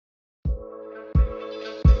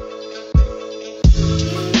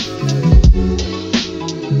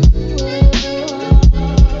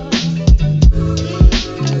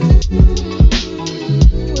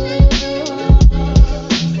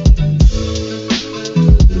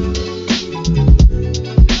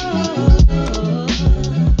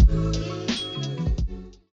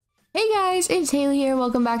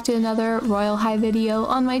welcome back to another Royale High video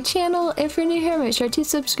on my channel. If you're new here, make sure to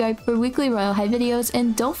subscribe for weekly Royale High videos,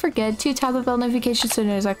 and don't forget to tap the bell notification so you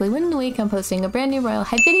know exactly when in the week I'm posting a brand new Royale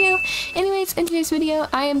High video. Anyways, in today's video,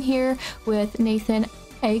 I am here with Nathan,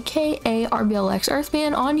 aka RBLX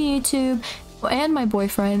Earthman on YouTube, and my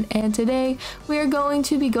boyfriend, and today we are going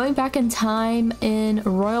to be going back in time in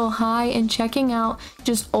Royale High and checking out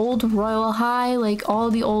just old Royale High, like all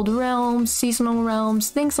the old realms, seasonal realms,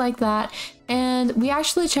 things like that. And we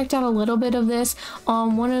actually checked out a little bit of this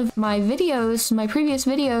on one of my videos, my previous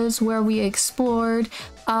videos, where we explored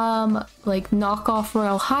like knockoff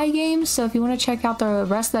Royale High games. So if you want to check out the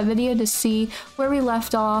rest of that video to see where we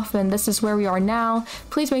left off and this is where we are now,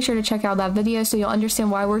 please make sure to check out that video so you'll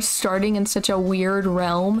understand why we're starting in such a weird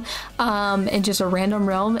realm and just a random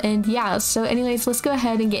realm. And yeah, so anyways, let's go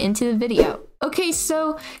ahead and get into the video. Okay,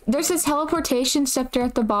 so there's this teleportation scepter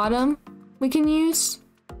at the bottom we can use,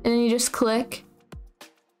 and then you just click.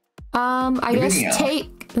 I guess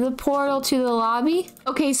take the portal to the lobby.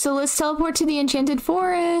 Okay, so let's teleport to the Enchanted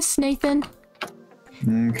Forest, Nathan.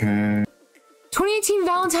 Okay. 2018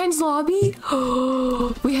 Valentine's lobby.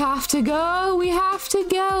 We have to go. We have to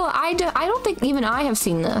go. I don't think even I have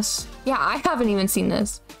seen this. Yeah, I haven't even seen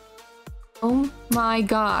this. Oh my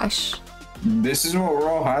gosh. This is what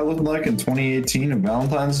Royale High looked like in 2018 on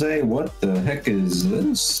Valentine's Day. What the heck is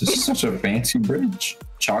this? This is such a fancy bridge.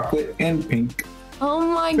 Chocolate and pink. Oh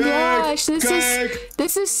my gosh,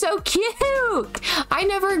 this is so cute. I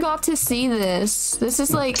never got to see this. This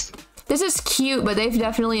is cute, but they've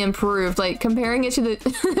definitely improved. Like comparing it to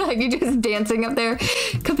the like you're just dancing up there.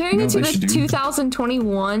 Comparing it to the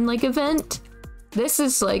 2021 like event, this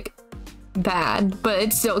is like bad, but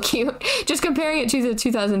it's still cute. Just comparing it to the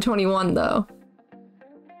 2021 though.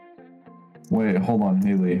 Wait, hold on,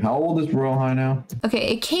 Haley. How old is Royale High now? Okay,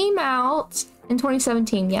 it came out in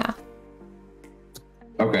 2017, yeah.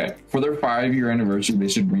 Okay, for their 5-year anniversary, they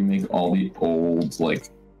should remake all the old, like,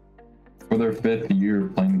 for their 5th year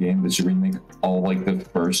of playing the game, they should remake all, like, the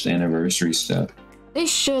first anniversary stuff. They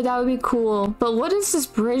should, that would be cool. But what does this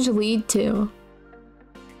bridge lead to?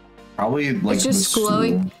 Probably, like, it's just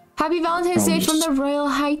glowing. Happy Valentine's Day from the Royale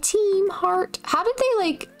High team, heart. How did they,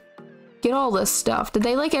 like, get all this stuff? Did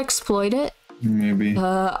they, like, exploit it? Maybe.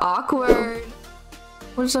 Awkward.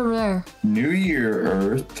 What's over there? New Year,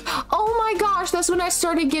 Earth. Oh my gosh, that's when I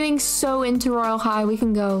started getting so into Royale High. We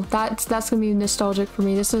can go. That's gonna be nostalgic for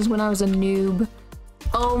me. This is when I was a noob.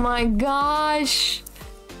 Oh my gosh.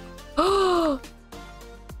 Oh,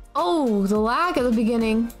 the lag at the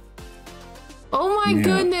beginning. Oh my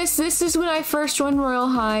goodness, this is when I first joined Royale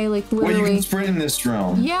High, like literally. Well, you can sprint in this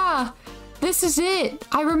realm. Yeah, this is it.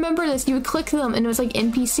 I remember this. You would click them and it was like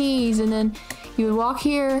NPCs, and then you would walk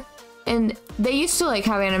here. And they used to like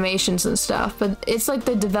have animations and stuff, but it's like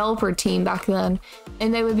the developer team back then,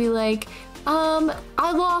 and they would be like, I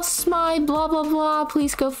lost my blah blah blah,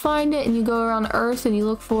 please go find it. And you go around Earth and you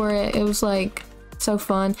look for it. It was like so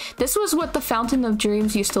fun. This was what the Fountain of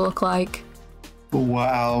Dreams used to look like.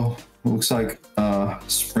 Wow, it looks like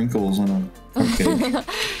sprinkles on a cupcake.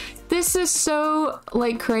 This is so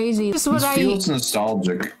like crazy. This is what feels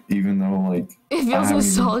nostalgic, even though like it feels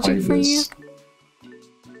nostalgic for you.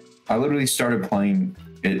 I literally started playing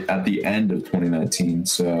it at the end of 2019,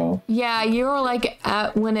 so... Yeah, you were like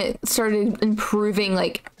at when it started improving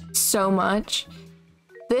like so much.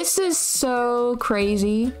 This is so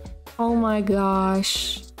crazy. Oh my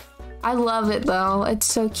gosh. I love it though. It's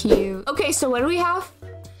so cute. Okay, so what do we have?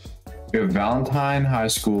 We have Valentine High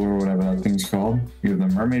School, or whatever that thing's called. We have the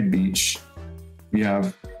Mermaid Beach. We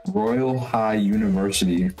have Royale High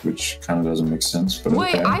University, which kind of doesn't make sense, but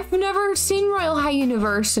wait, okay. I've never seen Royale High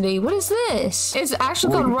University. What is this? It's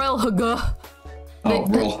actually called Royale High. Oh,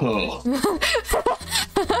 Royale High.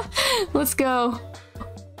 Let's go.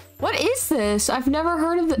 What is this? I've never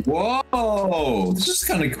heard of it. Whoa, this is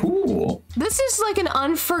kind of cool. This is like an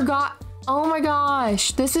unforgotten. Oh my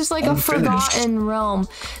gosh, this is like a forgotten realm.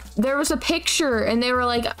 There was a picture and they were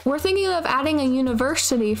like, we're thinking of adding a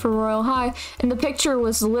university for Royale High, and the picture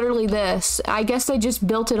was literally this. I guess they just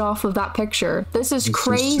built it off of that picture. This is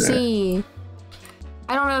crazy.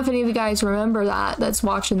 I don't know if any of you guys remember that's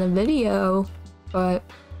watching the video, but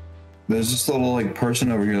there's this little like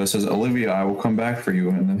person over here that says, Olivia, I will come back for you,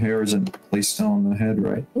 and the hair isn't placed on the head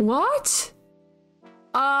right. What?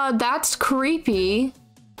 That's creepy.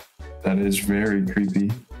 That is very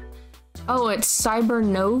creepy. Oh, it's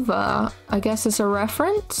Cybernova. I guess it's a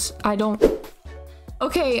reference? I don't...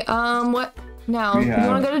 Okay, what now? You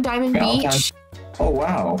want to go to Diamond Beach? Oh,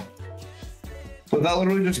 wow. But that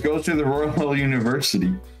literally just goes to the Royale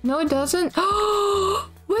University. No, it doesn't. Oh,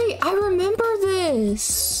 wait, I remember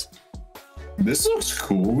this. This looks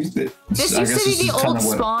cool. This used to be the old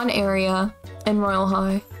spawn area in Royale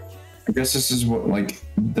High. I guess this is what, like,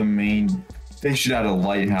 the main... They should add a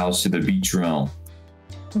lighthouse to the beach realm.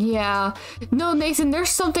 Yeah. No, Nathan,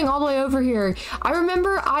 there's something all the way over here. I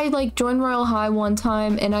remember I, like, joined Royale High one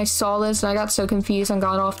time, and I saw this, and I got so confused and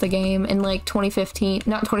got off the game in, like, 2015.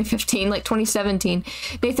 Not 2015, like, 2017.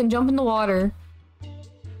 Nathan, jump in the water.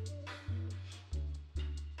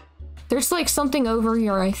 There's, like, something over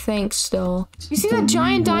here, I think, still. You see that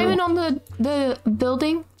giant diamond on the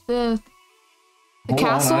building? The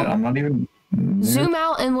castle? I'm not even... Zoom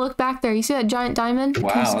out and look back there. You see that giant diamond?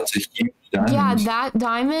 Wow, that's a huge diamond. Yeah, that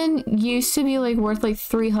diamond used to be like worth like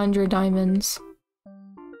 300 diamonds.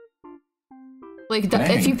 Like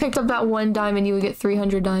if you picked up that one diamond, you would get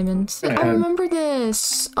 300 diamonds. I remember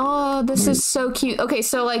this. Oh, this is so cute. Okay,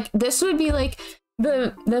 so like this would be like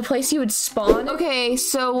the place you would spawn. Okay,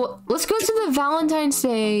 so let's go to the Valentine's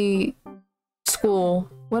Day school,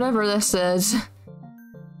 whatever this is.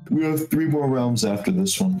 We have 3 more realms after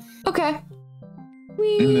this one. Okay.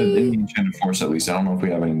 In the Enchanted Forest, at least. I don't know if we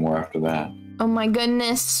have any more after that. Oh my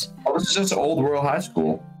goodness. Oh, this is just old Royal High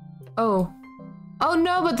School. Oh. Oh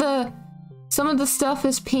no, but some of the stuff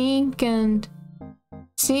is pink and...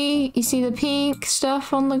 See? You see the pink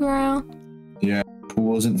stuff on the ground? Yeah, the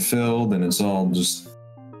pool isn't filled and it's all just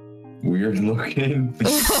weird looking.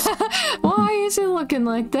 Why is it looking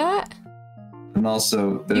like that? And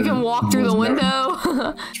also... You can walk through the window.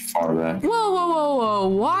 Far back. Whoa, whoa, whoa, whoa.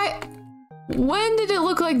 Why? When did it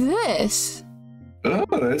look like this? Oh,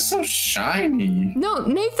 it's so shiny. No,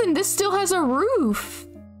 Nathan, this still has a roof.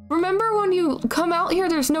 Remember when you come out here,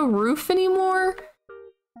 there's no roof anymore?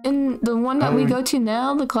 In the one that we go to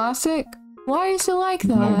now, the classic? Why is it like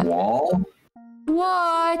that? No wall?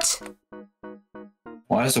 What?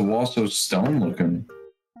 Why is the wall so stone looking?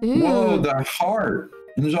 Ew. Whoa, that heart.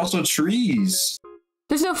 And there's also trees.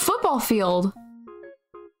 There's no football field.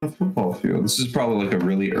 A football field. This is probably like a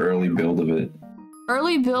really early build of it.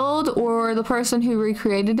 Early build, or the person who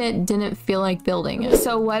recreated it didn't feel like building it.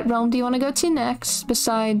 So what realm do you want to go to next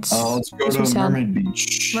besides... let's go to Mermaid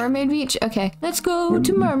Beach. Mermaid Beach? Okay, let's go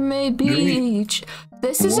to Mermaid Beach.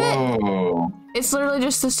 This is it. It's literally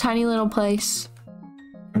just this tiny little place.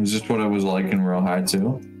 Is this what it was like in Royale High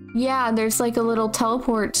too? Yeah, there's like a little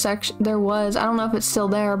teleport section. There was. I don't know if it's still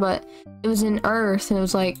there, but it was in Earth, and it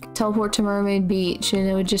was like teleport to Mermaid Beach, and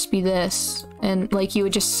it would just be this. And like you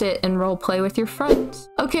would just sit and role play with your friends.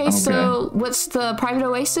 Okay, so what's the Private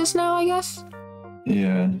Oasis now, I guess?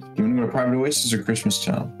 Yeah. Do you want to go to Private Oasis or Christmas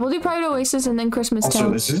Town? We'll do Private Oasis and then Christmas Town.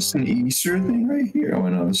 Also, is this an Easter thing right here? Oh,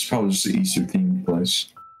 no, this is probably just an Easter themed place.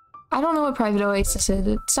 I don't know what Private Oasis is.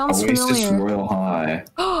 It sounds familiar. Oasis Royale High.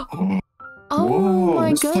 Oh whoa, my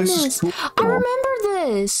this place goodness. is cool. I remember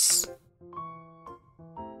this.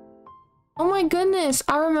 Oh my goodness,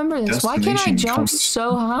 I remember this. Why can't I jump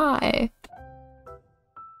so high?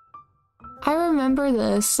 I remember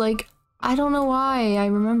this. Like, I don't know why I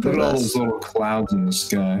remember this. Look at all those little clouds in the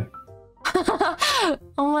sky.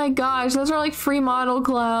 Oh my gosh, those are like free model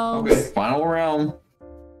clouds. Okay, final realm.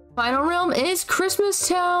 Final realm is Christmas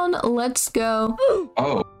Town. Let's go.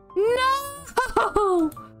 Oh.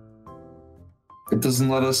 No! It doesn't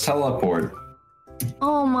let us teleport.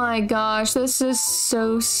 Oh my gosh, this is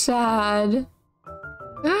so sad.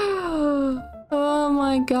 Oh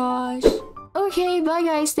my gosh. Okay, bye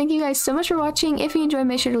guys. Thank you guys so much for watching. If you enjoyed,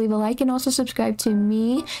 make sure to leave a like and also subscribe to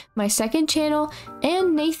me, my second channel,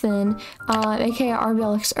 and Nathan, aka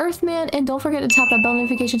𝒯𝒃 Earthman. And don't forget to tap that bell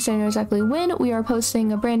notification so you know exactly when we are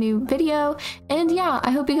posting a brand new video. And yeah,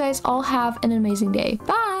 I hope you guys all have an amazing day.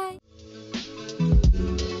 Bye!